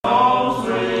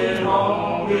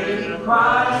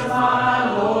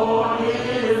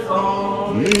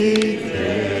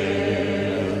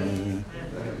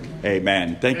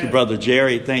Amen. Thank you, Brother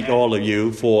Jerry. Thank all of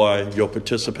you for your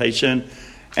participation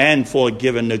and for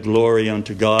giving the glory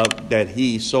unto God that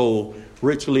he so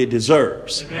richly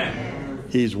deserves. Amen.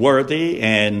 He's worthy,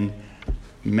 and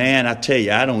man, I tell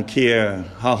you, I don't care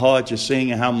how hard you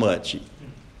sing and how much.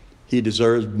 He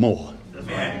deserves more.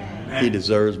 Amen. He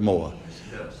deserves more.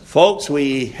 Folks,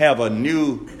 we have a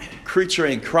new creature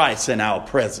in Christ in our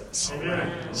presence.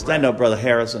 Amen. Stand up, Brother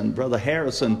Harrison. Brother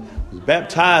Harrison was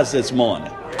baptized this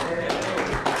morning.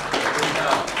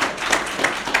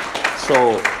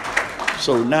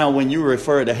 So now when you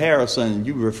refer to Harrison,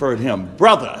 you refer to him,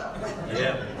 Brother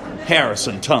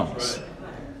Harrison Thomas.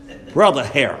 Brother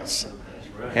Harrison.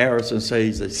 Harrison says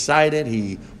he's excited.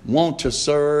 He wants to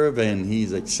serve, and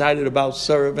he's excited about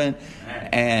serving.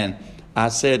 And I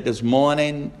said this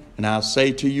morning, and I'll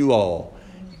say to you all,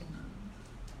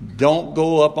 don't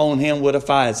go up on him with a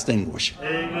fire extinguisher.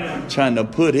 Amen. Trying to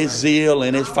put his zeal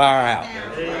and his fire out.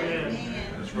 Amen.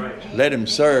 That's right. Let him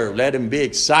serve. Let him be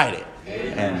excited.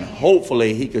 Amen. And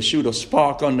hopefully he could shoot a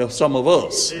spark under some of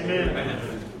us.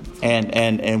 Amen.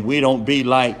 And we don't be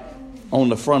like on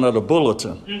the front of the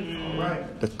bulletin.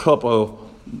 Mm-hmm. The couple,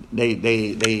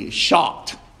 they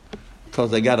shocked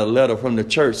because they got a letter from the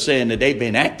church saying that they've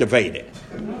been activated.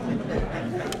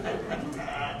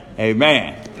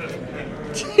 Amen.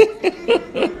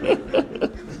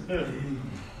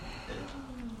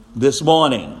 This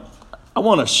morning, I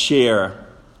want to share.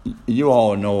 You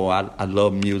all know I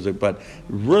love music, but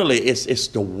really it's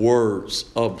the words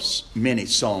of many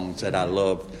songs that I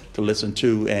love to listen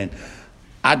to. And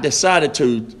I decided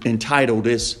to entitle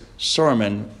this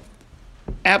sermon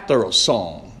after a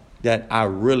song that I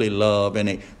really love, and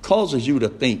it causes you to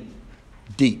think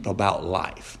deep about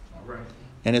life.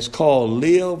 And it's called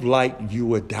Live Like You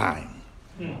Were Dying.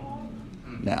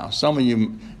 Now, some of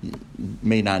you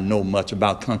may not know much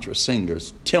about country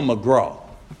singers. Tim McGraw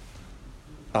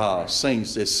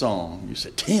sings this song. You say,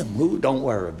 Tim, who? Don't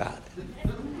worry about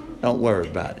it. Don't worry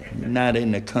about it. You're not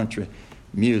in the country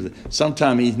music.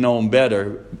 Sometimes he's known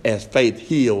better as Faith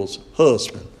Hill's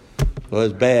husband. Well,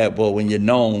 it's bad, boy, when you're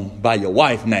known by your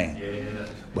wife's name. Yeah.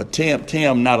 But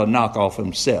Tim, not a knockoff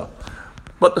himself.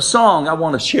 But the song, I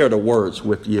want to share the words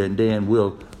with you, and then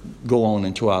we'll go on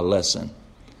into our lesson.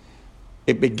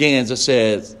 It begins, it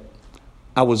says,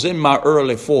 I was in my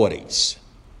early 40s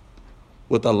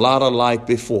with a lot of life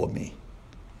before me.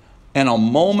 And a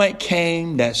moment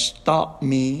came that stopped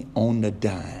me on the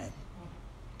dime.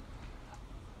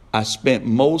 I spent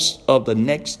most of the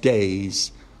next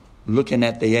days looking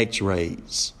at the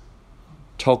x-rays,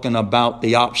 talking about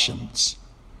the options,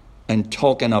 and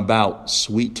talking about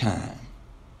sweet time.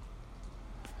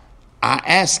 I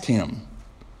asked him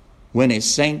when it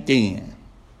sank in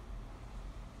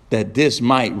that this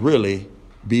might really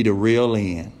be the real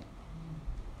end.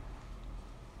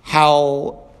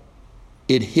 How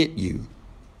it hit you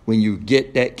when you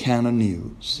get that kind of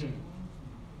news.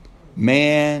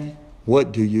 Man,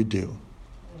 what do you do?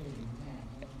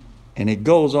 And it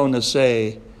goes on to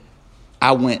say,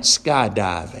 I went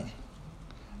skydiving.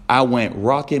 I went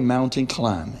Rocky Mountain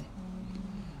climbing.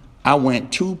 I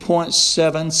went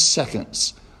 2.7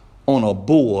 seconds on a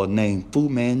bull named Fu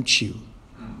Manchu.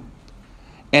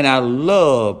 And I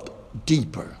loved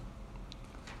deeper.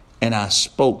 And I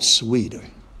spoke sweeter.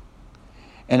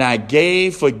 And I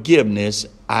gave forgiveness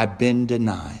I've been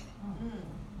denied.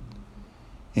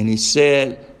 And he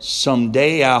said,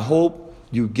 someday I hope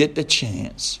you get the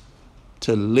chance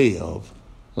to live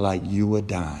like you were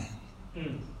dying.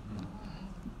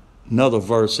 Another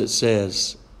verse, it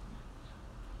says,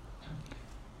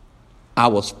 I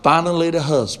was finally the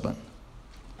husband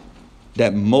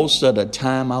that most of the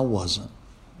time I wasn't.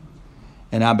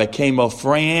 And I became a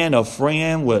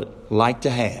friend would like to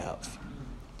have.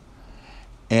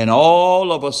 And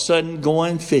all of a sudden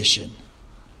going fishing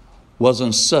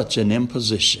wasn't such an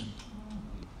imposition.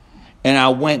 And I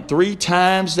went 3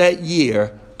 times that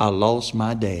year, I lost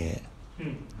my dad.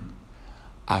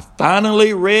 I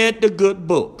finally read the good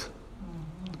book.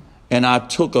 And I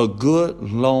took a good,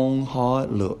 long,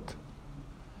 hard look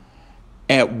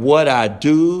at what I'd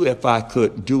do if I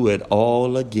could do it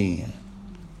all again.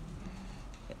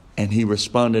 And he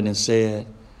responded and said,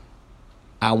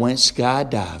 I went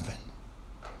skydiving.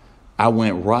 I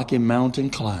went Rocky Mountain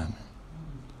climbing.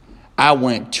 I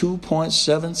went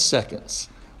 2.7 seconds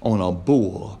on a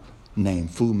bull named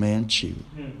Fu Manchu.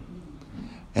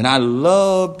 And I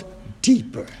loved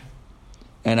deeper,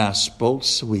 and I spoke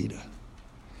sweeter.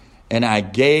 And I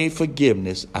gave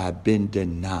forgiveness I've been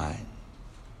denied.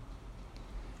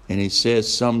 And he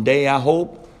says, someday I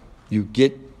hope you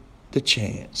get the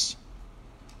chance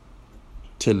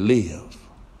to live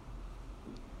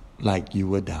like you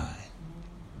were dying.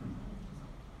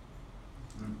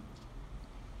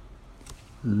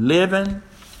 living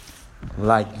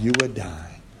like you were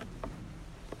dying.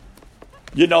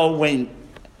 You know,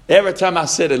 every time I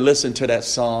sit and listen to that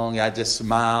song, I just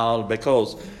smile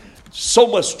because so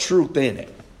much truth in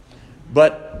it.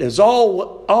 But there's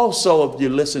also, if you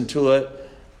listen to it,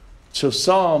 to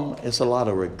some, it's a lot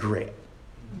of regret.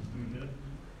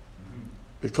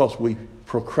 Because we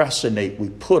procrastinate, we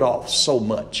put off so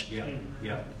much.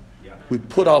 We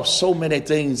put off so many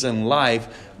things in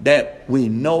life that we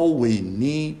know we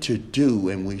need to do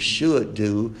and we should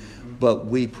do, but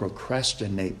we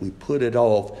procrastinate. We put it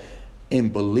off in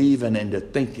believing and the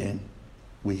thinking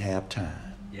we have time.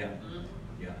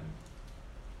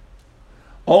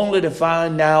 Only to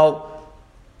find out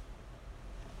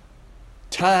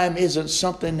time isn't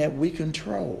something that we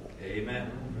control.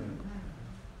 Amen.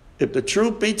 If the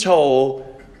truth be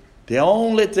told, the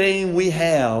only thing we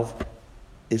have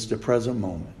is the present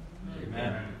moment.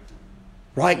 Amen.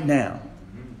 Right now.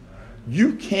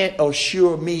 You can't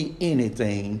assure me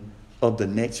anything of the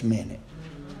next minute.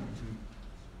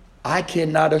 I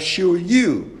cannot assure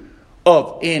you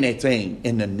of anything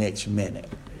in the next minute.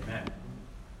 Amen.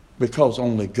 Because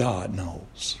only God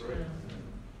knows.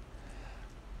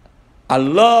 I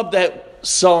love that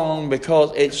song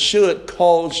because it should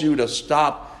cause you to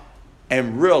stop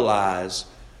and realize,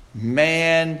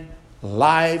 man,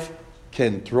 life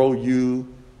can throw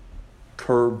you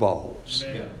curveballs.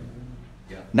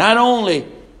 Not only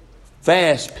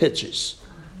fast pitches,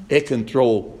 it can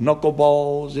throw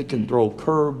knuckleballs, it can throw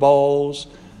curveballs,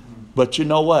 but you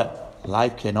know what?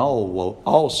 Life can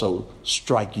also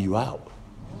strike you out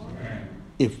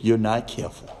if you're not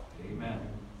careful.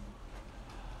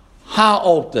 How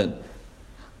often,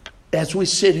 as we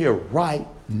sit here right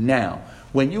now,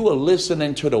 when you were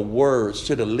listening to the words,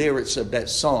 to the lyrics of that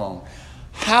song,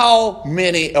 how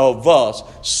many of us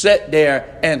sat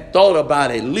there and thought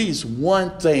about at least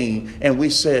one thing and we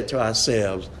said to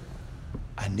ourselves,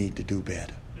 I need to do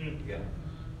better.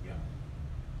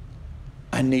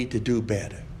 I need to do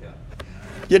better.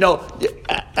 You know,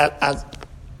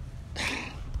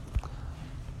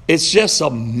 it's just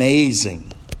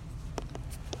amazing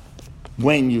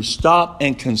when you stop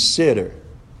and consider.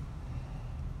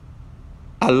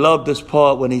 I love this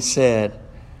part when he said,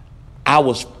 I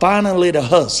was finally the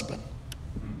husband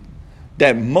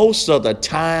that most of the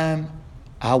time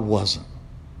I wasn't.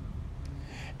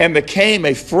 And became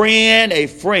a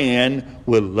friend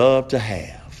would love to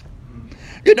have.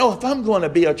 You know, if I'm going to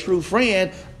be a true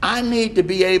friend, I need to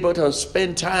be able to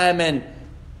spend time and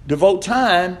devote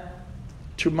time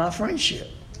to my friendship.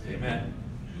 Amen.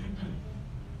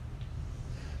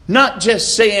 Not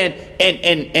just saying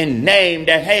and name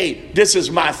that, hey, this is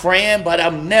my friend, but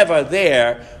I'm never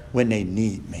there when they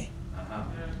need me.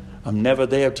 I'm never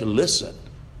there to listen.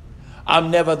 I'm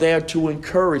never there to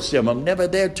encourage them. I'm never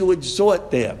there to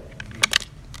exhort them.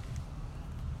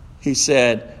 He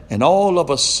said, and all of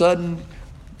a sudden,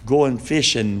 going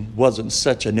fishing wasn't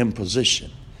such an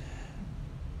imposition.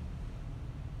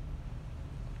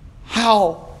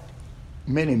 How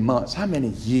many months, how many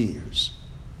years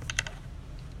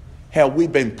have we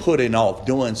been putting off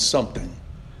doing something?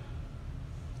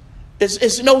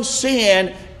 It's no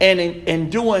sin in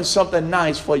doing something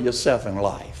nice for yourself in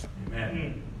life.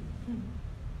 Amen.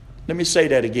 Let me say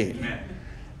that again. Amen.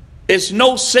 It's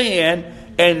no sin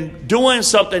in doing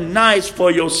something nice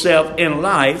for yourself in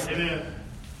life. Amen.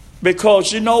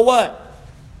 Because you know what?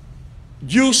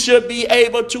 You should be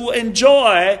able to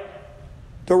enjoy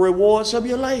the rewards of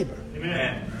your labor.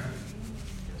 Amen.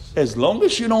 As long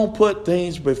as you don't put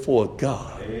things before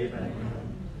God. Amen.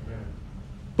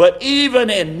 But even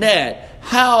in that,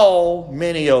 how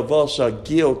many of us are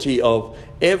guilty of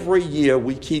every year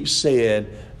we keep saying,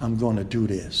 I'm going to do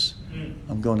this.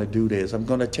 I'm going to do this. I'm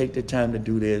going to take the time to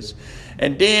do this.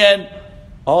 And then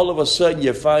all of a sudden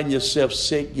you find yourself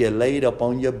sick. You're laid up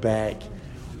on your back.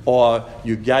 Or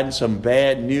you've gotten some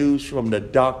bad news from the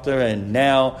doctor and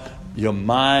now your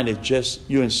mind is just,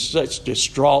 you're in such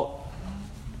distraught.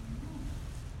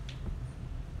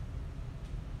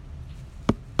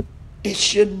 It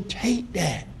shouldn't take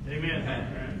that.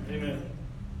 Amen. Amen.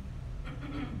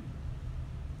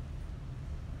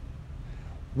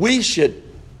 We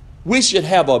should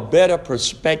have a better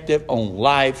perspective on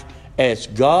life as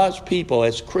God's people,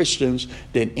 as Christians,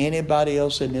 than anybody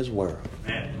else in this world.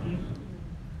 Amen.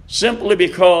 Simply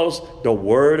because the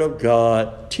Word of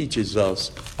God teaches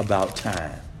us about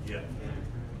time. Yeah.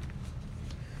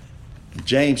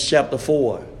 James chapter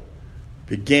 4,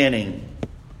 beginning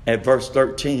at verse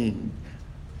 13,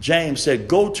 James said,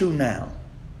 Go to now,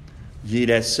 ye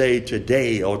that say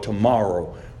today or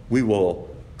tomorrow we will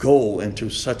go into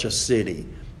such a city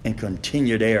and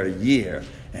continue there a year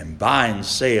and buy and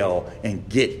sell and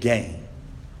get gain.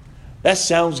 That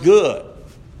sounds good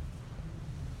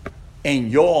in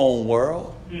your own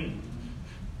world.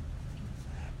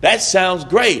 That sounds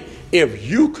great if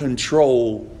you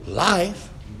control life.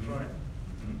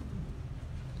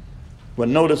 But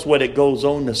notice what it goes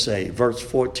on to say, verse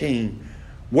 14.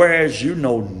 Whereas you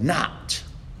know not.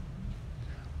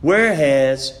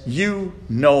 Whereas you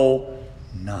know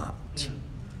not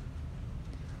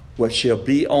what shall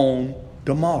be on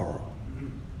tomorrow.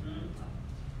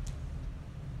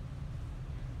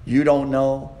 You don't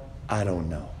know, I don't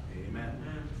know. Amen.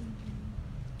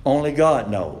 Only God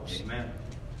knows. Amen.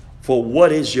 For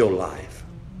what is your life?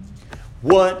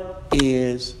 What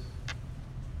is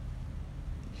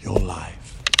your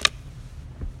life?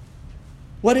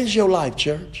 What is your life,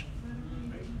 church?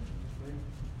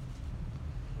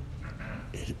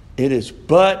 It is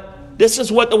but, this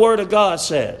is what the Word of God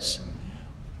says.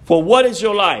 For what is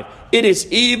your life? It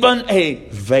is even a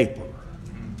vapor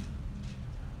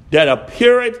that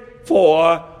appeareth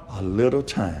for a little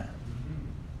time.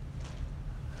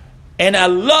 And I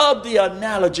love the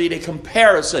analogy, the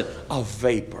comparison of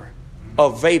vapor.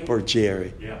 Of vapor,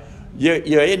 Jerry. Yeah.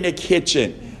 You're in the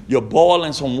kitchen. You're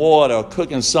boiling some water or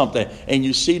cooking something. And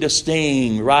you see the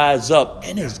steam rise up.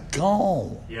 And it's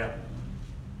gone. Yeah.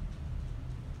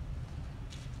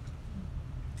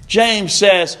 James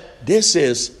says, this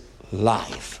is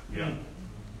life. Yeah.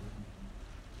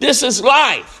 This is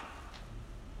life.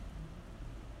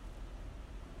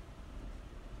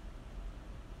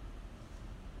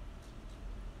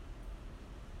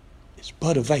 It's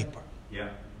but a vapor. Yeah.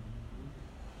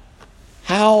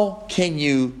 How dare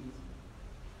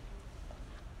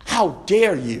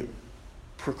you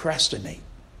procrastinate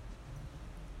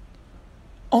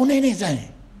on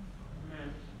anything?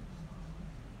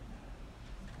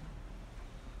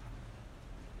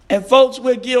 And folks,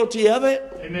 we're guilty of it.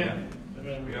 Amen.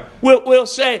 Amen. Yeah. We'll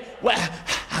say, well,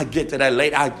 I'll get to that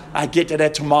later. I'll get to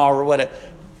that tomorrow or whatever.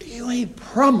 You ain't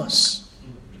promised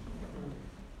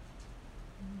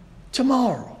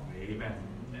tomorrow. Amen.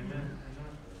 Amen.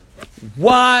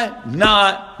 Why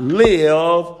not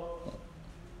live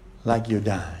like you're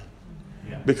dying?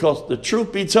 Yeah. Because the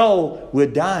truth be told, we're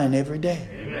dying every day.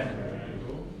 Amen. Yes,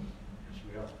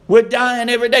 we are. We're dying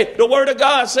every day. The Word of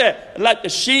God said, like the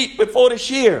sheep before the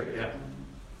shear, Yeah.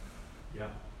 Yeah.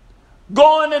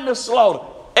 going into slaughter.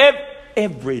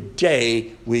 Every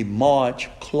day we march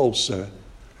closer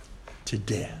to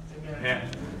death. Amen.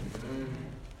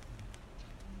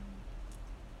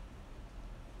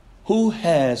 Who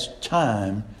has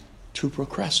time to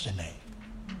procrastinate?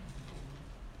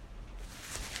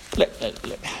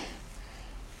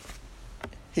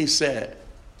 He said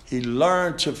he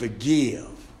learned to forgive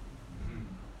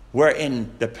where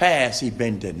in the past he'd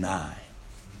been denied.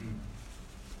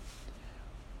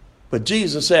 But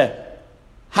Jesus said,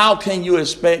 how can you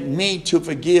expect me to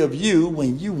forgive you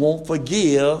when you won't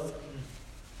forgive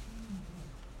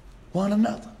one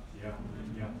another? Yeah.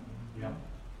 Yeah. Yeah.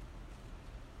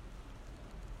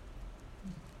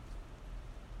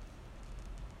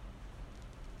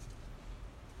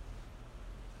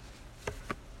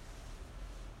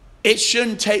 It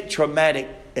shouldn't take a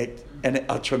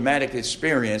traumatic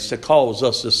experience to cause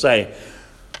us to say,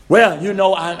 well,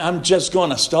 I'm just going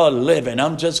to start living.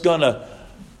 I'm just going to,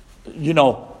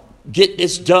 get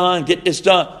this done.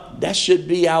 That should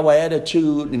be our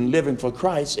attitude in living for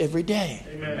Christ every day.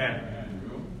 Amen.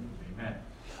 Amen.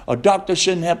 A doctor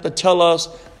shouldn't have to tell us,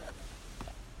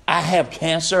 I have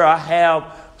cancer, I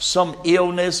have some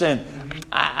illness, and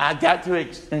I got to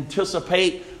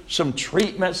anticipate some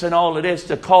treatments and all of this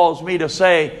to cause me to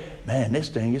say, man, this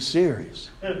thing is serious.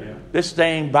 Yeah. This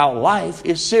thing about life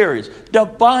is serious. The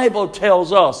Bible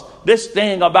tells us this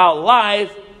thing about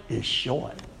life is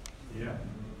short. Yeah.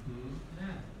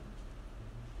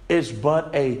 It's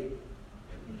but a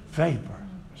vapor.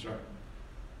 That's right.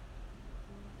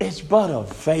 It's but a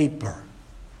vapor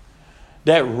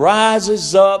that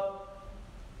rises up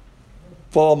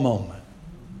for a moment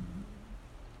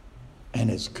and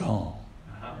it's gone.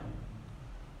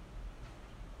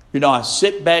 I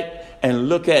sit back and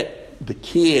look at the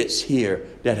kids here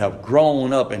that have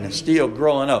grown up and are still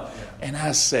growing up. And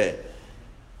I said,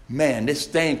 man, this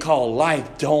thing called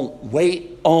life don't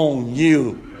wait on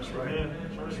you. That's right.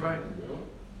 That's right.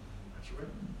 That's right.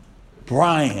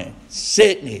 Brian,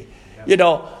 Sydney,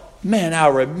 man, I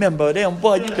remember them.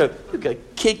 Boy, you could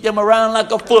kick them around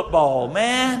like a football,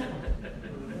 man.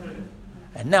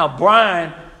 And now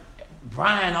Brian,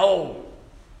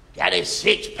 got his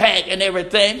six-pack and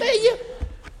everything. Man,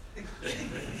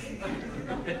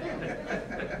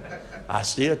 I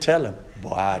still tell him,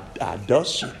 Boy, I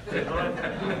dust you.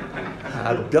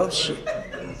 I dust you.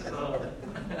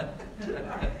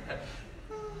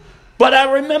 But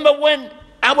I remember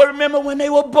when they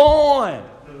were born.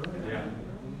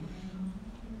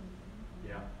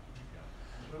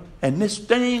 And this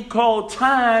thing called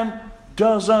time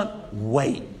doesn't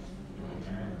wait.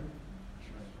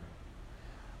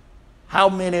 How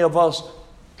many of us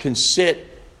can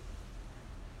sit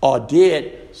or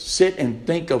did sit and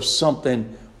think of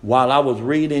something while I was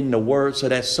reading the words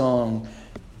of that song?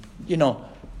 You know,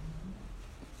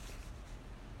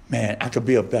 man, I could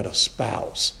be a better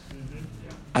spouse.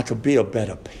 I could be a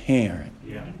better parent.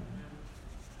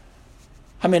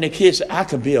 How many kids say, I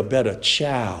could be a better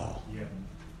child?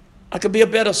 I could be a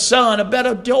better son, a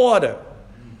better daughter.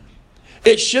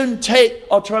 It shouldn't take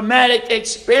a traumatic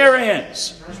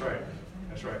experience. That's right.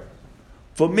 That's right.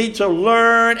 For me to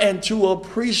learn and to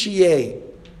appreciate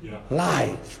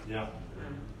life. Yeah.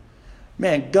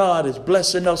 Man, God is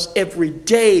blessing us every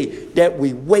day that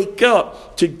we wake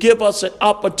up to give us an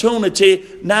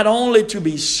opportunity not only to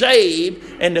be saved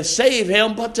and to save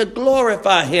Him, but to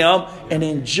glorify Him and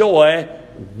enjoy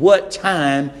what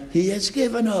time He has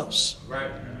given us.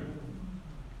 Right.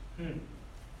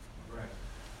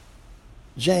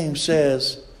 James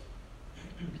says,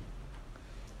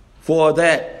 for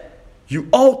that you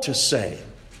ought to say,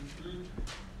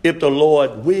 if the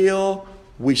Lord will,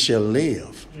 we shall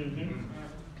live.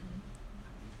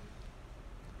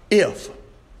 If.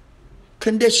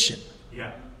 Condition.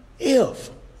 Yeah. If.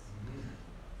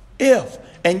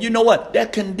 And you know what?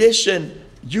 That condition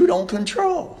you don't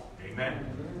control. Amen.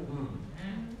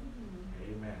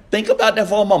 Amen. Think about that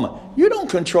for a moment. You don't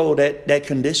control that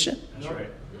condition. That's right.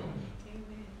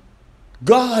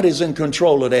 God is in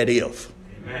control of that if.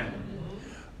 Amen.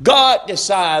 God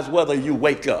decides whether you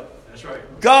wake up. That's right.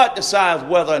 God decides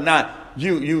whether or not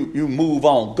you move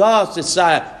on. God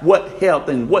decides what health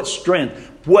and what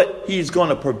strength, what He's going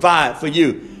to provide for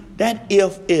you. That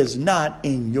if is not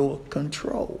in your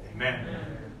control. Amen.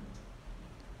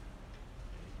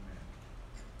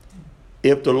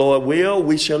 If the Lord will,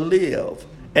 we shall live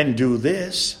and do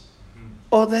this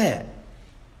or that.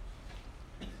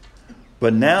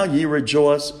 But now ye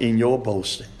rejoice in your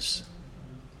boastings.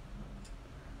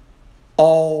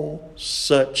 All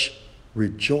such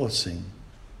rejoicing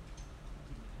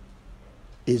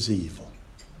is evil.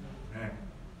 Amen.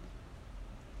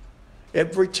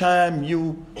 Every time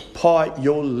you part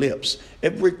your lips,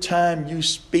 every time you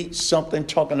speak something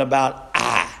talking about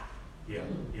I,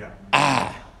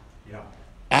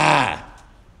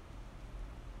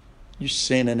 you're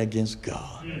sinning against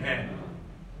God. Amen.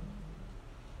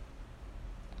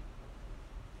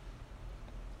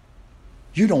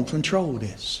 You don't control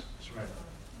this. That's right.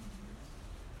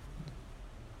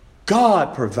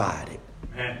 God provided.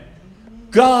 Amen.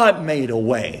 God made a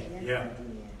way. Yeah.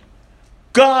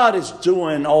 God is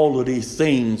doing all of these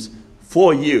things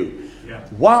for you. Yeah.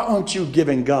 Why aren't you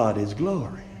giving God His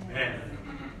glory? Amen.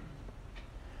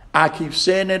 I keep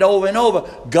saying it over and over.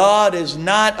 God is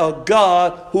not a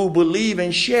God who believes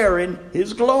in sharing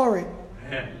His glory.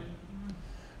 Amen.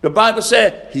 The Bible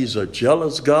said He's a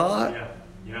jealous God. Yeah.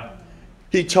 Yeah.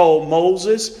 He told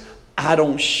Moses, I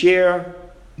don't share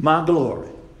my glory.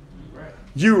 Right.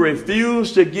 You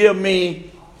refuse to give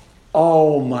me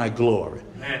all my glory.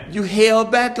 Amen. You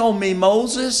held back on me,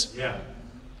 Moses. Yeah.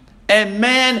 And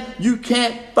man, you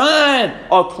can't find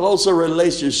a closer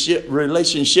relationship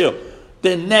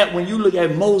than that when you look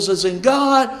at Moses and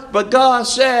God. But God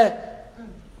said,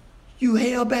 you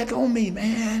held back on me,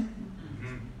 man.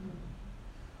 Mm-hmm.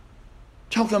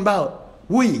 Talking about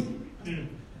we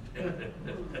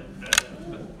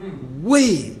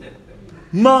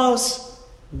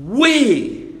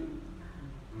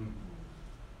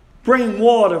bring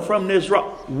water from this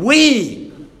rock.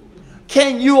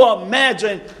 Can you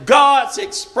imagine God's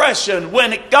expression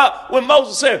when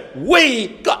Moses said, we,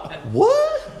 God,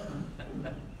 what?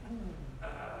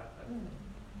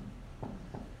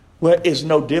 Well, it's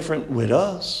no different with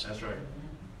us. That's right.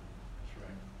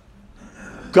 That's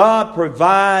right. God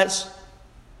provides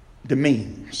the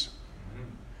means.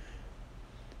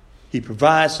 He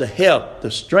provides the help,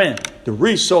 the strength, the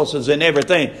resources and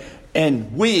everything.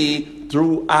 And we,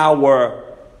 through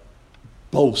our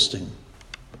boasting,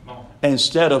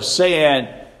 instead of saying,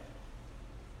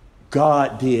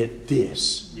 God did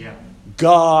this. Yeah.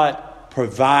 God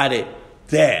provided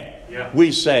that. Yeah.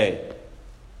 We say,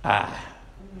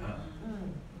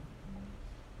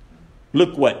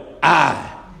 look what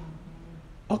I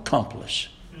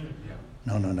accomplished. Yeah.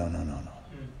 No.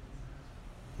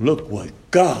 Look what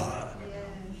God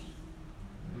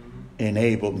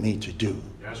enabled me to do.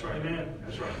 That's right.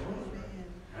 That's right.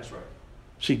 That's right.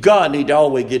 See, God need to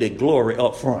always get His glory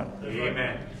up front.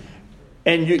 Amen.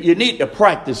 And you need to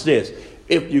practice this.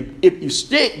 If you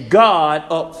stick God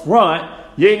up front,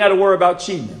 you ain't got to worry about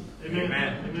cheating Him.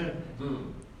 Amen.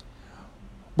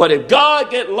 But if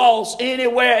God get lost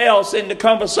anywhere else in the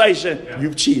conversation, Yeah.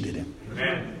 you've cheated Him.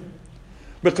 Amen.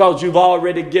 Because you've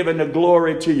already given the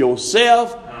glory to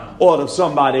yourself or to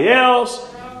somebody else.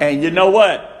 And you know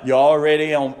what? You're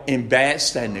already in bad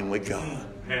standing with God.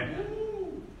 Amen.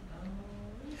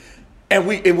 And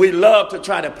we love to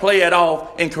try to play it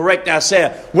off and correct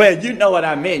ourselves. Well, you know what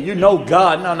I meant. You know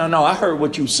God. No. I heard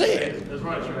what you said. That's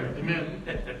right. Amen.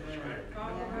 That's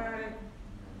right.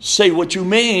 Say what you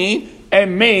mean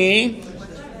and mean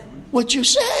what you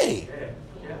say.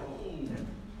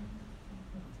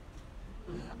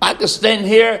 I could stand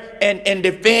here and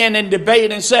defend and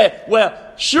debate and say, well,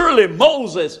 surely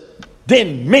Moses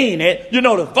didn't mean it. You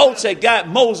know, the folks that got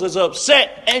Moses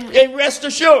upset, and rest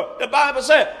assured, the Bible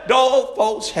said, those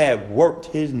folks have worked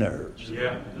his nerves.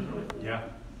 Yeah.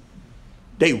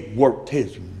 They worked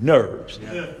his nerves.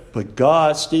 Yeah. But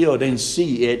God still didn't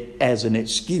see it as an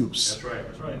excuse That's right.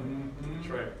 That's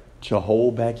right. to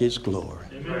hold back his glory.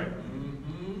 That's right.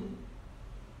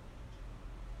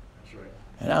 That's right.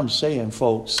 And I'm saying,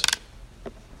 folks,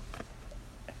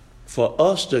 for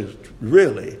us to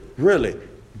really, really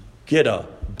get a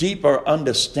deeper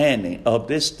understanding of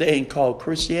this thing called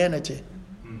Christianity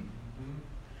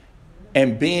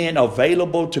and being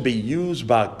available to be used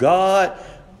by God,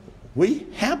 we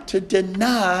have to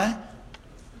deny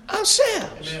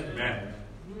ourselves. Amen.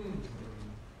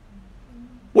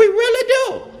 We really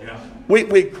do. Yeah.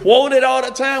 We quote it all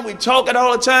the time. We talk it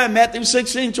all the time. Matthew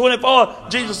 16:24.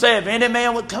 Jesus said, if any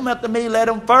man would come after me, let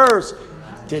him first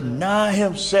deny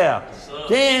himself.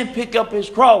 Then pick up his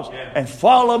cross and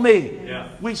follow me. Yeah.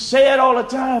 We say it all the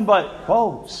time, but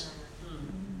folks,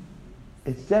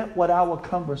 is that what our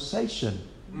conversation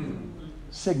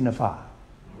signifies?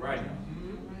 Right.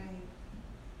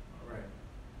 Right.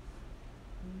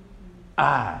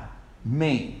 I,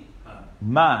 me,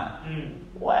 mine.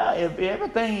 Well, if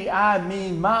everything I,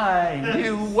 me, mine,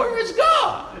 you, where is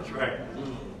God? That's right.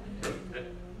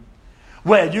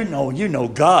 Well, you know,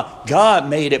 God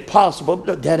made it possible.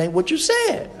 But that ain't what you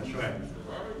said. That's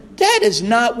right. That is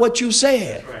not what you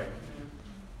said. That's right.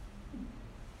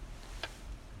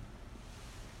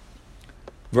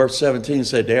 Verse 17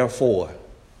 said, therefore,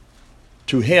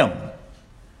 to him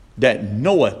that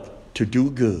knoweth to do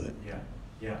good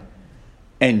Yeah.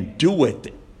 and doeth,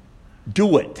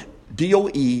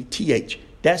 D-O-E-T-H,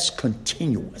 that's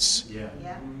continuous. Yeah.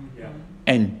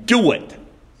 And doeth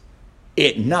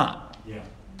it not. Yeah.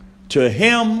 To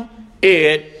him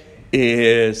it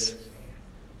is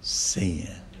sin.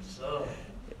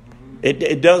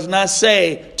 It does not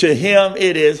say to him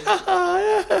it is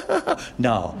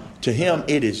no, to him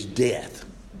it is death.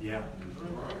 Yeah.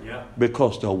 Yeah.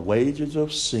 Because the wages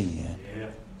of sin Yeah.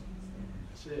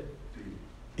 That's it.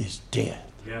 is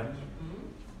death. Yeah.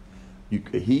 You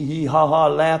could ha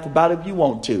laugh about it if you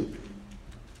want to,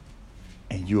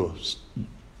 and you'll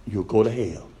go to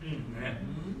hell. Amen.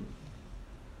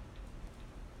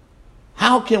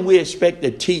 How can we expect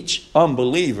to teach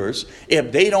unbelievers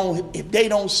if they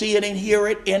don't see it and hear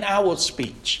it in our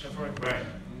speech? That's right. Right.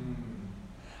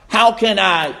 How can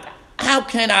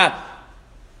I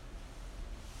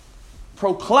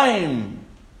proclaim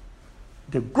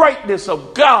the greatness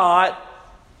of God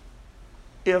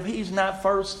if he's not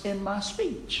first in my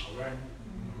speech? All right.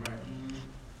 Right.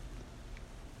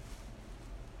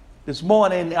 This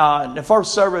morning, in the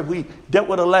first service, we dealt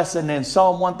with a lesson in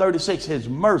Psalm 136, his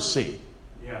mercy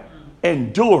Yeah.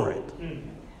 endureth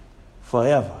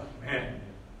forever. Man.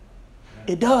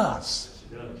 It does.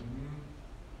 It does.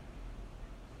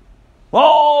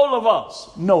 All of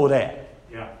us know that.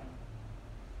 Yeah.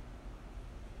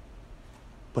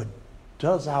 But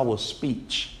does our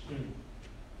speech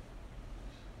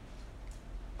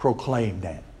proclaim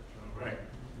that? Right.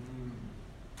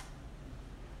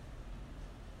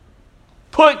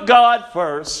 Put God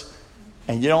first,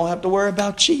 and you don't have to worry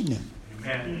about cheating him.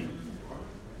 Amen.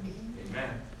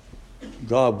 Amen.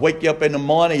 God wake you up in the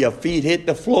morning, your feet hit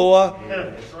the floor. Yeah.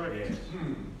 That's right. Yes.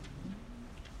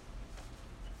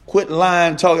 Quit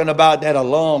lying talking about that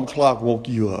alarm clock woke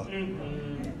you up.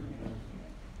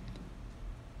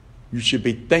 You should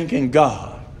be thanking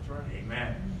God That's right.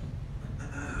 Amen.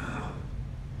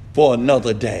 for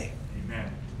another day.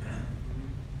 Amen.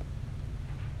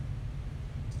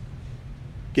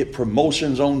 Get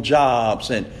promotions on jobs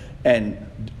and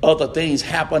other things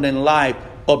happen in life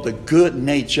of the good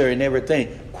nature and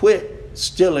everything. Quit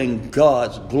stealing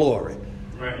God's glory.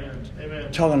 Right.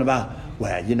 Amen. Talking about,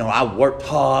 well, you know, I worked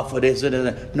hard for this and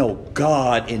that. No,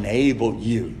 God enabled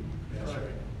you. That's right.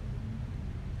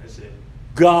 That's it.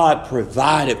 God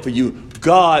provided for you.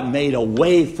 God made a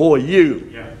way for you.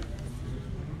 Yeah.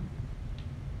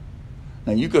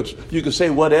 Now you could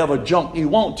say whatever junk you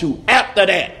want to after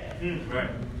that. Right.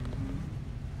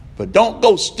 But don't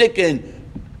go sticking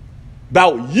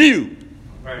about you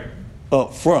Right.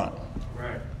 up front.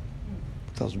 Right.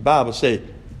 Because the Bible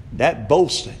said that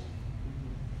boasting.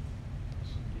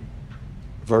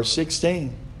 Verse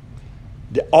 16.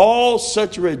 All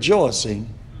such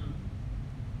rejoicing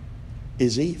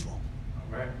is evil.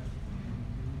 All right.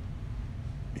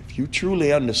 If you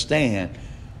truly understand,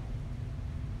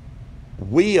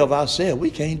 we of ourselves, we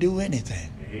can't do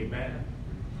anything. Amen.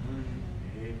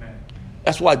 Amen.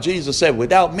 That's why Jesus said,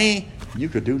 without me, you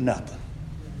could do nothing.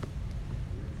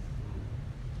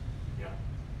 Yeah.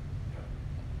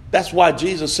 That's why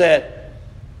Jesus said,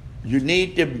 you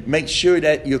need to make sure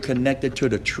that you're connected to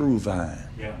the true vine.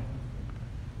 Yeah.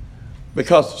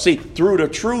 Because, see, through the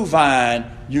true vine,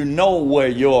 you know where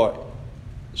your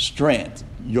strength,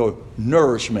 your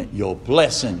nourishment, your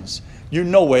blessings, you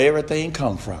know where everything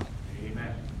comes from.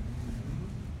 Amen.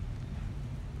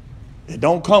 It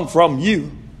don't come from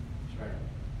you. That's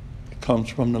right. It comes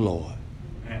from the Lord.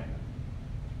 Amen.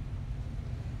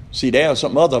 See, there are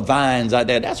some other vines out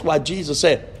there. That's why Jesus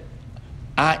said,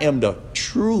 I am the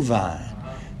true vine.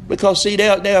 Because, see,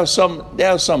 there are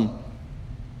some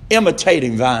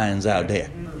imitating vines out there.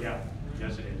 Yeah.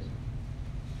 Yes, it is.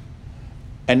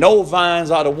 And those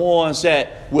vines are the ones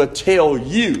that will tell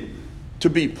you to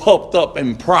be puffed up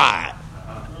in pride,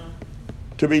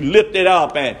 to be lifted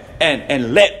up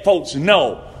and let folks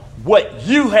know what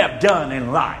you have done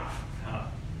in life,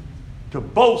 to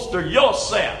bolster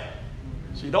yourself.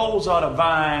 See, those are the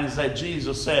vines that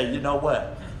Jesus said, you know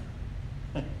what?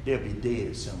 They'll be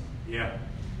dead soon. Yeah.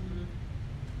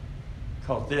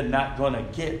 Because they're not going to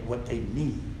get what they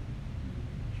need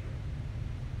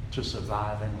to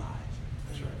survive in life.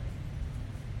 That's right.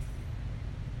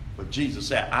 But Jesus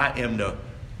said, I am the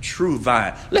true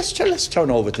vine. Let's turn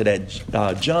over to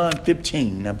that John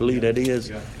 15, I believe that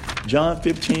is. Yeah. John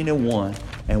 15 and 1.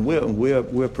 And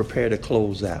we're prepared to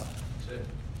close out. That's it.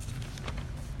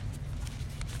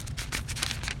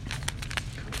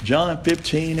 John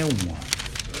 15 and 1.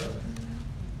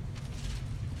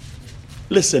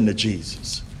 Listen to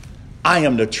Jesus. I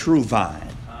am the true vine,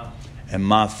 and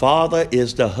my Father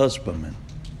is the husbandman.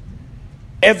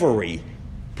 Every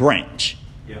branch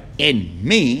Yeah. in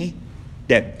me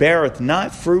that beareth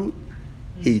not fruit,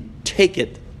 he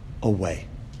taketh away.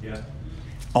 Yeah.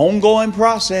 Ongoing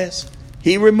process.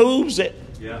 He removes it.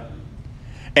 Yeah.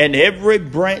 And every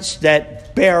branch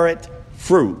that beareth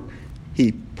fruit,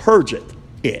 he purgeth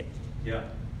it, Yeah.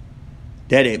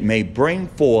 that it may bring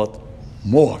forth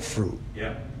more fruit.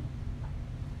 Yeah.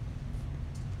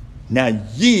 Now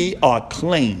ye are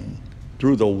clean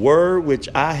through the word which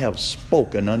I have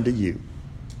spoken unto you.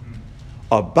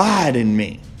 Abide in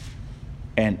me,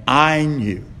 and I in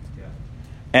you. Yeah.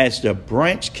 As the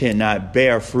branch cannot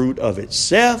bear fruit of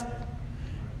itself,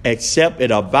 except it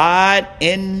abide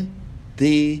in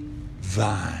the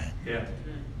vine. Yeah.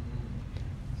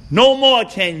 No more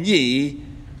can ye,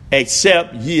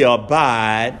 except ye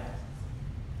abide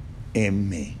in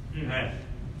me. Amen.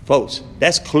 Folks,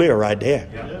 that's clear right there.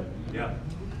 Yeah. Yeah.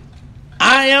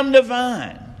 I am the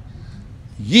vine.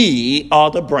 Ye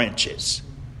are the branches.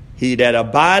 He that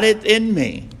abideth in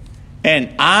me,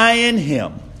 and I in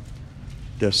him,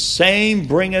 the same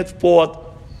bringeth forth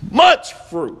much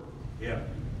fruit. Yeah.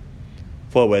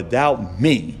 For without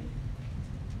me,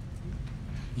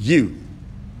 you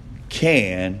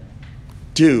can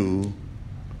do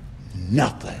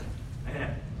nothing.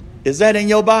 Amen. Is that in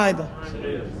your Bible? Yes, it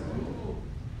is.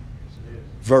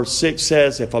 Verse 6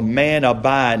 says, if a man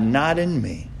abide not in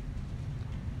me,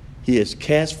 he is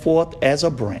cast forth as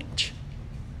a branch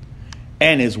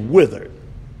and is withered.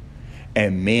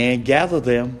 And men gather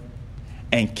them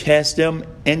and cast them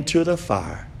into the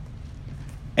fire,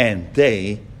 and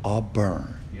they are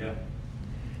burned. Yeah.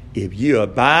 If you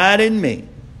abide in me,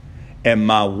 and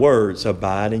my words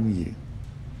abide in you,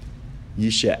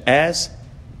 you shall ask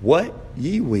what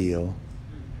ye will,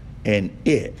 and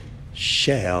it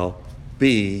shall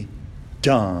be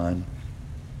done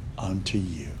unto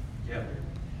you. Yeah.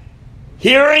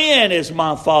 Herein is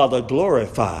my Father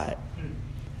glorified,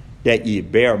 that ye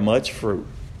bear much fruit.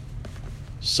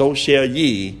 So shall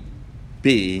ye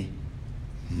be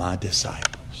my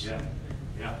disciples. Yeah.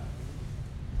 Yeah.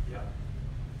 Yeah.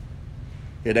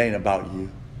 It ain't about you.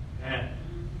 Amen.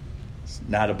 It's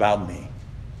not about me.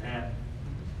 Amen.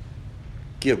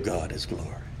 Give God his glory.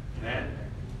 Amen.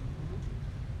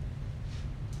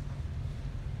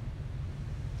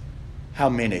 How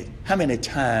many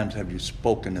times have you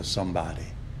spoken to somebody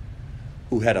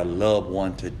who had a loved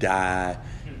one to die,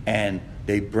 and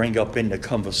they bring up in the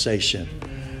conversation,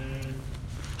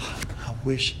 I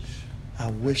wish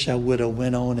I would have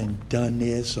went on and done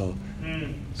this or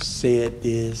said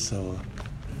this,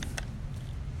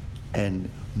 and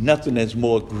nothing is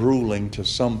more grueling to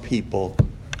some people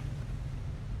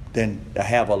than to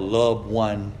have a loved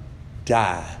one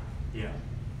die. Yeah.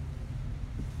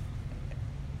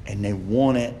 And they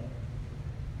wanted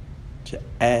to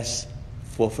ask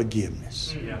for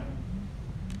forgiveness. Yeah.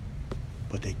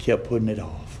 But they kept putting it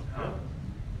off. Huh?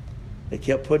 They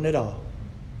kept putting it off.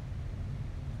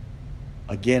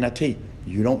 Again, I tell you,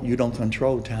 you don't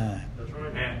control time. That's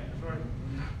right. Yeah.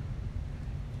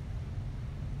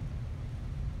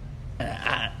 That's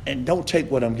right. And don't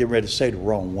take what I'm getting ready to say the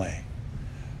wrong way.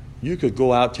 You could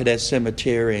go out to that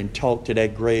cemetery and talk to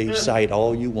that grave site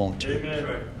all you want to. Amen. That's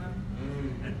right.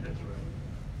 That's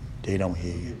right. They don't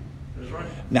hear you. That's right.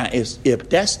 Now, if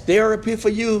that's therapy for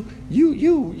you,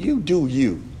 you do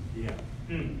you. Yeah.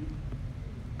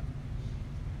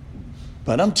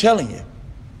 But I'm telling you,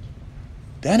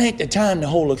 that ain't the time to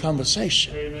hold a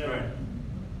conversation. Amen. Right.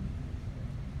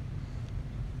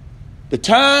 The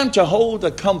time to hold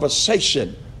a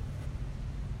conversation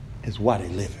is while they're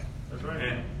living. That's right.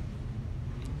 Yeah.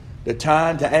 The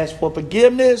time to ask for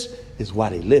forgiveness is while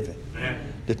they're living. Yeah.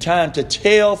 The time to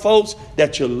tell folks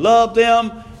that you love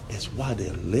them is while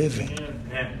they're living.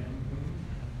 Yeah.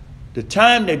 The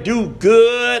time to do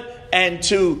good and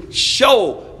to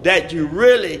show that you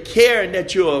really care and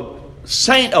that you're a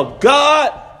saint of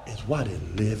God is while they're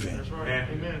living. That's right. Yeah.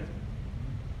 Amen.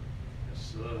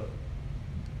 Yes, sir.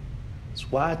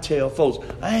 That's why I tell folks,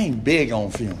 I ain't big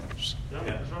on funerals. Yeah.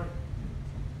 That's right.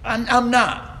 I'm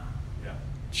not. Yeah.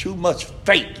 Too much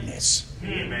fakeness.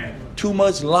 Amen. Too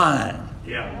much lying.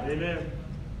 Yeah. Amen.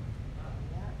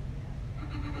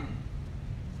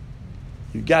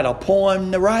 You got a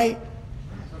poem to write?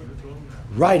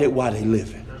 Write it while they're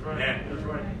living. That's right. Yeah. That's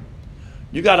right.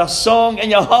 You got a song in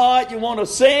your heart you want to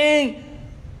sing?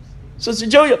 Sister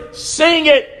Julia, sing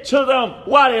it to them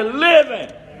while they're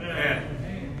living. Amen.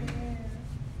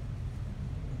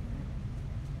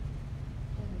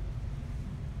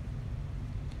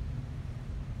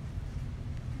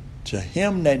 To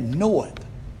him that knoweth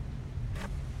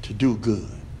to do good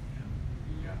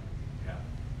Yeah. Yeah.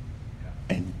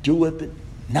 and doeth it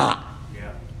not,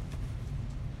 Yeah.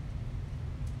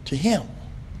 to him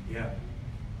Yeah.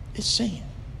 it's sin.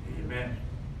 Amen.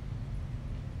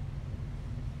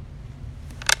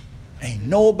 Ain't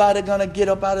nobody gonna get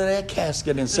up out of that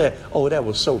casket and say, oh, that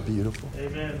was so beautiful.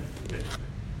 Amen.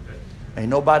 Ain't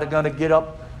nobody gonna get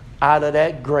up out of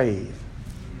that grave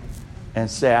and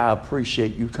say, I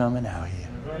appreciate you coming out here.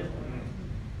 Right.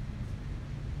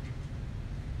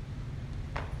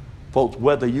 Folks,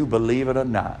 whether you believe it or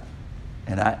not,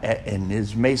 and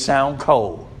this may sound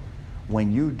cold,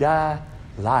 when you die,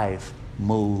 life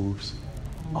moves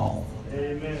on.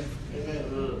 Amen.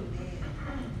 Amen.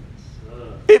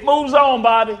 It moves on,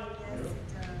 Bobby.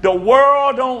 The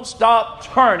world don't stop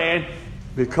turning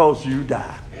because you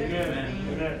die. Amen.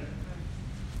 Amen.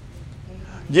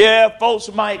 Yeah,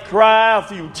 folks might cry a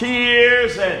few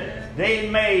tears and they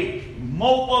may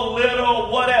mope a little,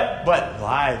 whatever, but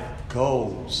life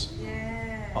goes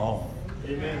on.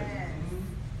 Amen.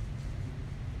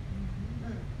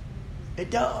 It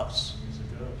does.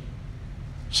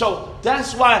 So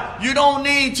that's why you don't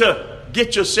need to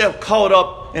get yourself caught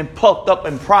up and puffed up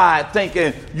in pride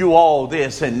thinking you all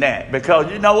this and that. Because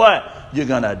you know what? You're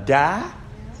going to die.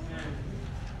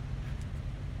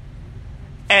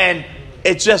 And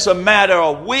it's just a matter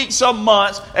of weeks or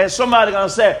months, and somebody's going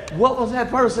to say, what was that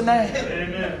person's name?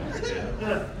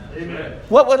 Amen. Amen.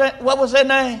 What was their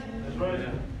name? That's right.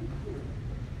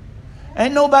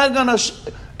 Ain't nobody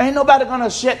gonna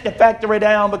shut the factory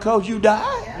down because you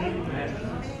died.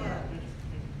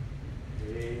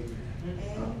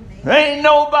 Ain't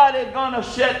nobody gonna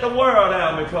shut the world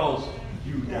down because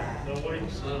you died. No way,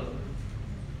 son.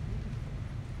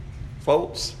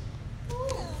 Folks,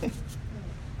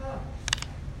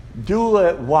 do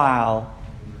it while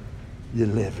you're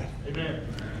living. Amen.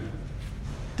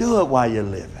 Do it while you're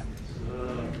living.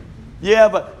 Yeah,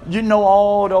 but you know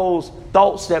all those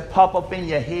thoughts that pop up in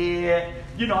your head.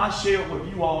 You know, I shared with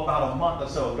you all about a month or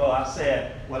so ago. I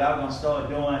said what I was going to start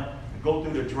doing, go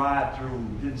through the drive-thru,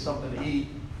 getting something to eat.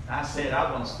 I said I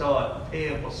was going to start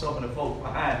paying for some of the folks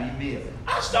behind me meals.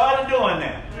 I started doing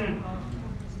that.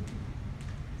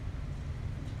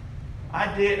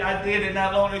 I did it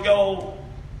not long ago.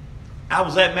 I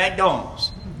was at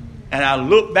McDonald's. And I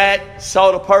looked back,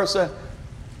 saw the person,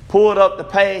 pulled up to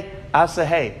pay. I said,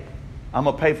 hey, I'm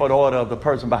going to pay for the order of the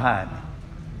person behind me.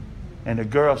 And the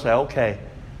girl said, okay.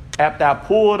 After I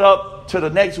pulled up to the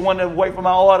next one that was waiting for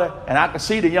my order, and I could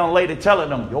see the young lady telling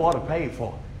them, your order paid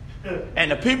for.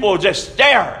 And the people were just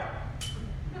staring.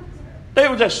 They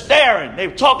were just staring. They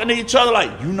were talking to each other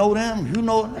like, you know them? You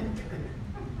know them?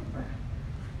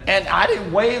 And I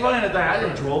didn't wave or anything. I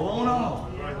just drove on off.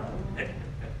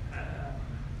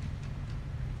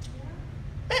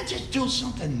 And just do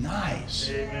something nice.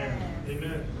 Amen.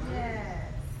 Amen.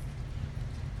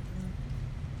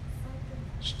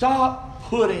 Stop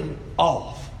putting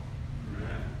off.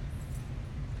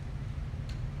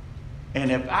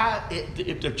 And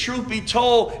if the truth be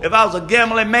told, if I was a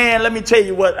gambling man, let me tell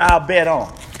you what I'll bet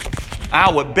on. I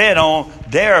would bet on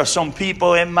there are some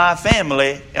people in my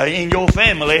family, in your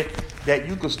family, that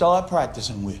you could start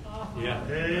practicing with. Yeah.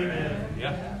 Amen.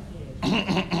 Yeah.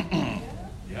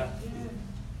 Yeah.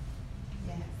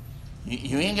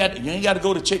 You ain't got to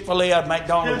go to Chick-fil-A or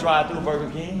McDonald's drive-through Burger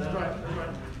King. That's right. That's right.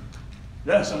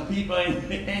 There's some people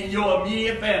in your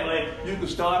immediate family you can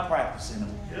start practicing them.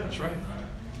 Yeah, that's right.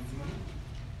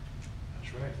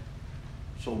 That's right.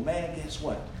 So man, guess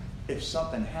what? If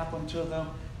something happened to them,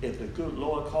 if the good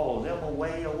Lord called them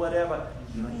away or whatever,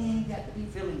 you ain't got to be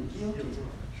feeling guilty.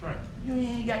 That's right. You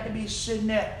ain't got to be sitting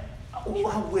there. Oh,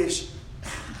 I wish.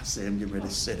 I said, I'm getting ready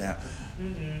to sit down.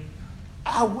 Mm-hmm.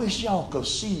 I wish y'all could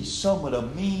see some of the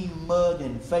mean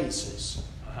mugging faces.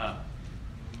 Uh-huh.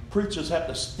 Preachers have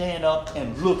to stand up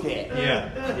and look at.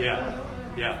 Yeah. Yeah.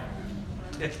 Yeah.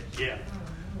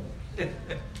 Yeah.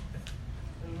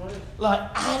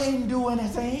 Like, I didn't do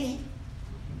anything.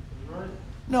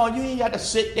 No, you ain't got to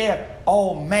sit there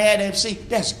all mad and see.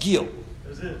 That's guilt.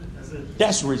 That's it. That's it.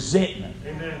 That's resentment.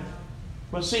 Amen.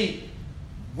 But see,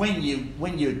 when you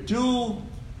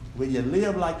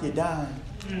live like you're dying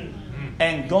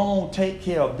and go and take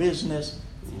care of business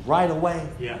right away,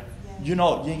 Yeah. you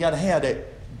know, you ain't got to have that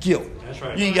guilt. That's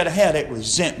right. You ain't got to have that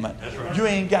resentment. That's right. You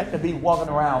ain't got to be walking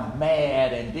around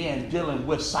mad and then dealing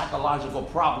with psychological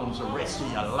problems the rest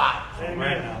of your life.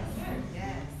 Amen.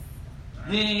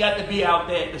 You ain't got to be out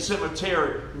there at the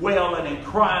cemetery wailing and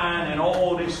crying and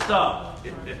all this stuff.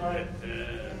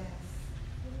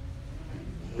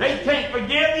 They can't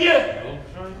forgive you.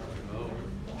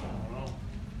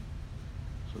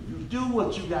 So you do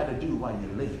what you got to do while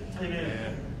you're living.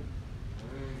 Amen.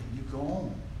 You go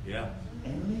on Yeah.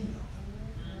 and live.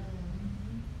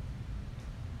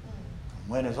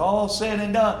 When it's all said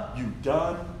and done, you've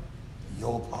done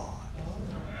your part.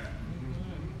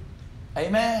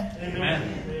 Amen? Amen.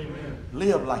 Amen.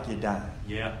 Live like you're dying.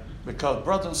 Yeah. Because,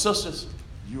 brothers and sisters,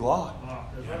 you are.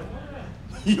 That's right.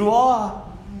 You are.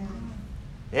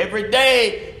 Every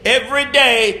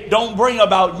day don't bring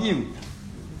about you.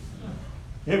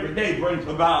 Every day brings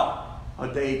about a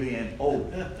day being over.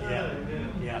 Yeah.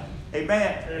 Yeah.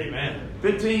 Amen. Amen.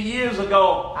 15 years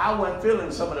ago, I wasn't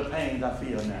feeling some of the pains I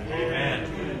feel now.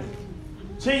 Amen.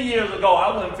 10 years ago,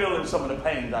 I wasn't feeling some of the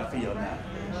pains I feel now.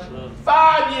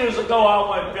 5 years ago, I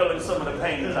wasn't feeling some of the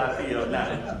pains I feel now.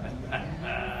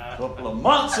 A couple of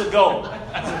months ago,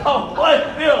 I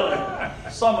wasn't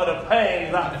feeling some of the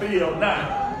pains I feel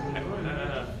now.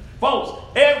 Folks,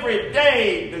 every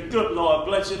day the good Lord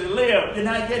bless you to live. You're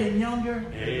not getting younger.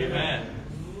 Amen.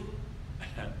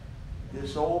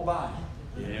 This old body,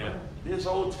 Yeah. this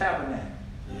old tabernacle,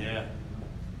 Yeah.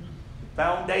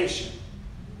 foundation,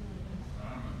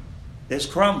 it's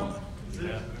crumbling.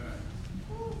 Yeah.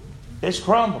 It's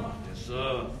crumbling. Yes,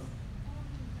 sir.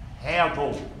 Hair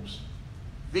goes,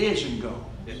 vision goes,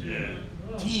 Yeah.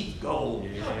 teeth goes.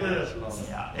 Yes, Lord.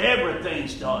 Yeah, everything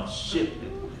starts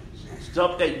shifting.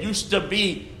 Stuff that used to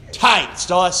be tight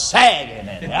starts sagging,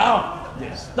 and now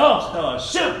this stuff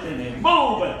starts shifting and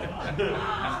moving.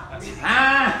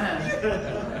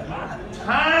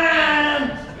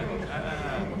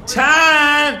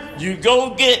 Time. You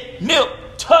go get milk,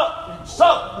 tucked, and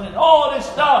sucked, and all this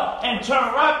stuff, and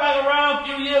turn right back around a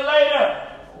few years later.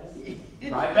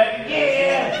 Right back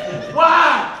again.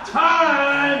 Why?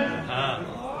 Time.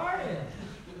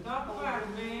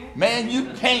 Man, you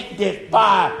can't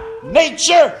defy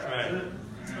nature.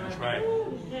 That's right.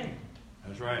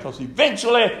 That's right. Because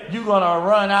eventually you're going to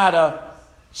run out of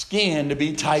skin to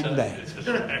be tightened back. Yes,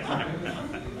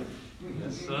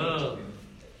 sir.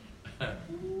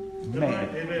 Man,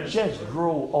 Amen. just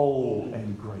grow old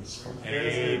and graceful.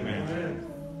 Amen.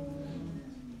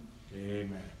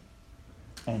 Amen.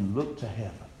 And look to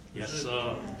heaven. Yes,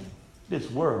 sir.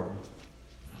 This world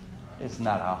is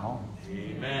not our home.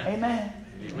 Amen. Amen.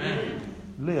 Amen.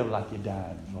 Live like you're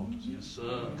dying, folks. Yes,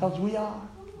 sir. Because we are.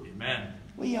 Amen.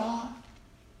 We are.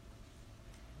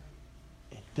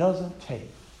 It doesn't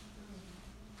take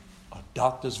a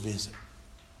doctor's visit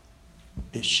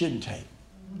It shouldn't take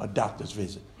a doctor's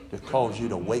visit to cause you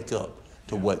to wake up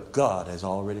to what God has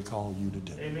already called you to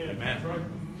do. Amen.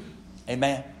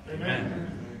 Amen.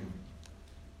 Amen.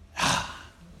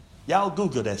 Y'all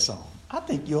Google that song. I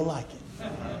think you'll like it.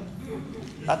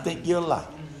 I think you'll like it.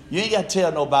 You ain't got to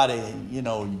tell nobody, you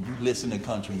listen to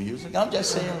country music. I'm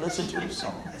just saying, listen to the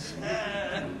songs.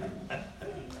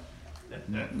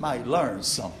 You might learn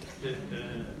something.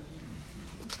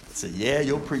 Say, yeah,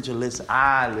 your preacher listen.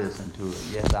 I listen to it.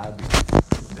 Yes, I do.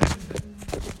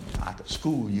 I could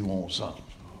school you on something.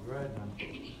 All right now.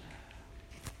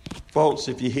 Folks,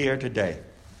 if you're here today,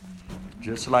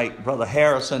 just like Brother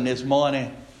Harrison this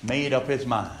morning made up his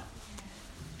mind.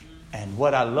 And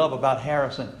what I love about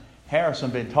Harrison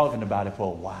been talking about it for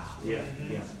a while. Yeah.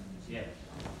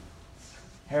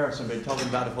 Harrison been talking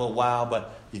about it for a while,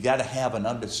 but you got to have an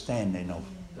understanding of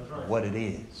what it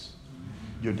is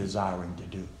you're desiring to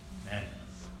do. Amen.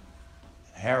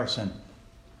 Harrison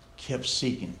kept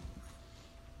seeking,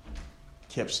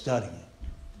 kept studying.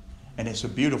 And it's a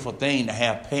beautiful thing to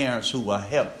have parents who will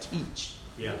help teach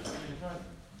Yeah.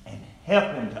 and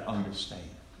help him to understand.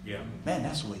 Yeah. Man,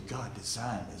 that's the way God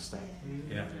designed this thing.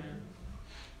 Yeah.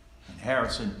 And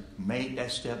Harrison made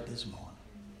that step this morning.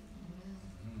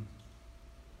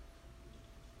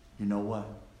 You know what?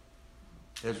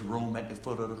 There's room at the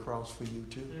foot of the cross for you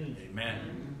too.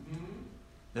 Amen.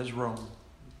 There's room.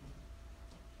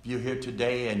 If you're here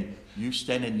today and you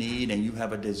stand in need and you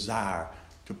have a desire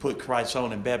to put Christ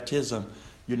on in baptism,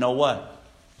 you know what?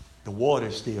 The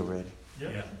water's still ready.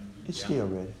 Yeah. It's still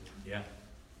ready. Yeah.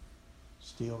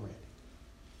 Still ready.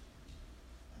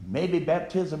 Maybe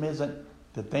baptism isn't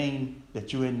the thing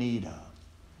that you're in need of.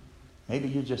 Maybe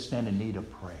you just stand in need of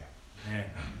prayer. Yeah.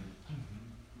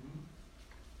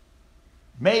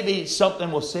 Maybe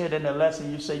something was said in the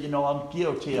lesson. You say, I'm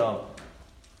guilty of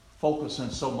focusing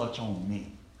so much on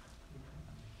me.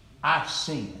 I've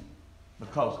sinned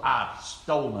because I've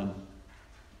stolen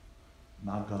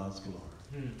my God's glory.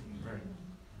 Right.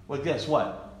 Well, guess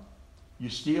what? You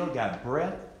still got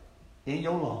breath in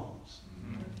your lungs.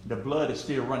 The blood is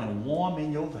still running warm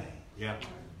in your veins. Yeah.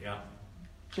 Yeah.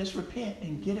 Just repent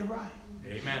and get it right.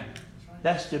 Amen.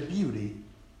 That's the beauty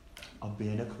of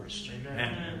being a Christian.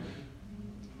 Amen.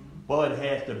 But it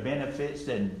has the benefits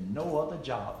that no other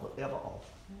job will ever offer.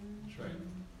 That's right.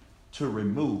 To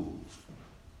remove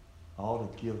all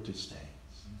the guilty stains.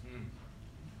 Mm-hmm.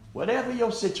 Whatever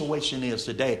your situation is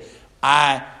today,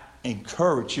 I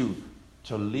encourage you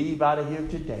to leave out of here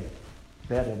today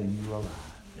better than you arrived.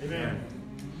 Amen.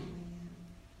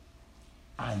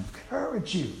 I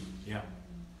encourage you, Yeah.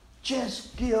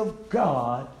 just give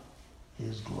God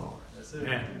His glory. That's it.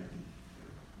 Amen.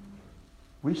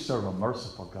 We serve a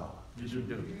merciful God. Yes, you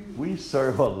do. We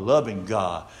serve a loving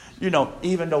God.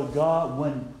 Even though God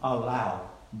wouldn't allow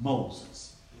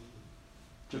Moses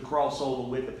to cross over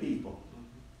with the people.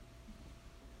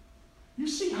 You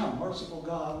see how merciful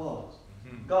God was?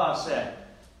 Mm-hmm. God said,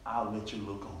 I'll let you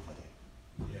look over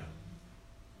there. Yeah.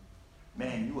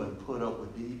 Man, you have put up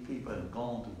with these people and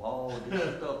gone through all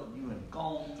this stuff you have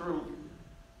gone through.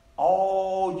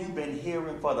 All you've been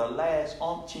hearing for the last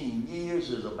umpteen years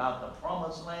is about the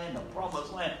promised land,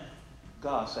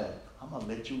 God said, I'm going to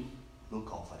let you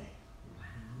look over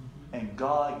there. And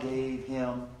God gave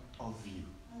him a view.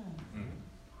 Mm-hmm.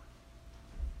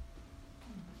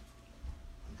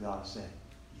 God said,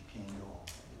 you can't go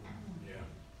over. Yeah.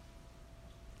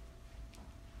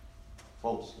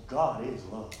 Folks, God is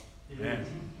love. Amen.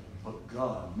 But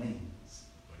God means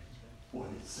what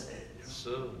it says. Yes,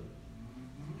 sir.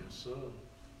 Yes, sir.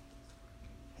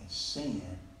 And sin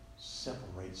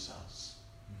separates us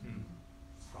Mm-hmm.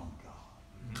 from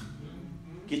God.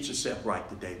 Get yourself right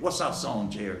today. What's our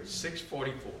song, Jerry?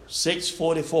 644.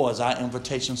 644 is our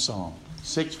invitation song.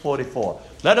 644.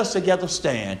 Let us together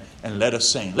stand and let us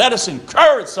sing. Let us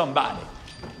encourage somebody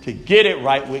to get it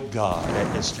right with God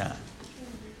at this time.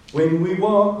 When we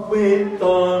walk with the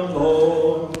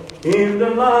Lord in the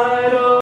light of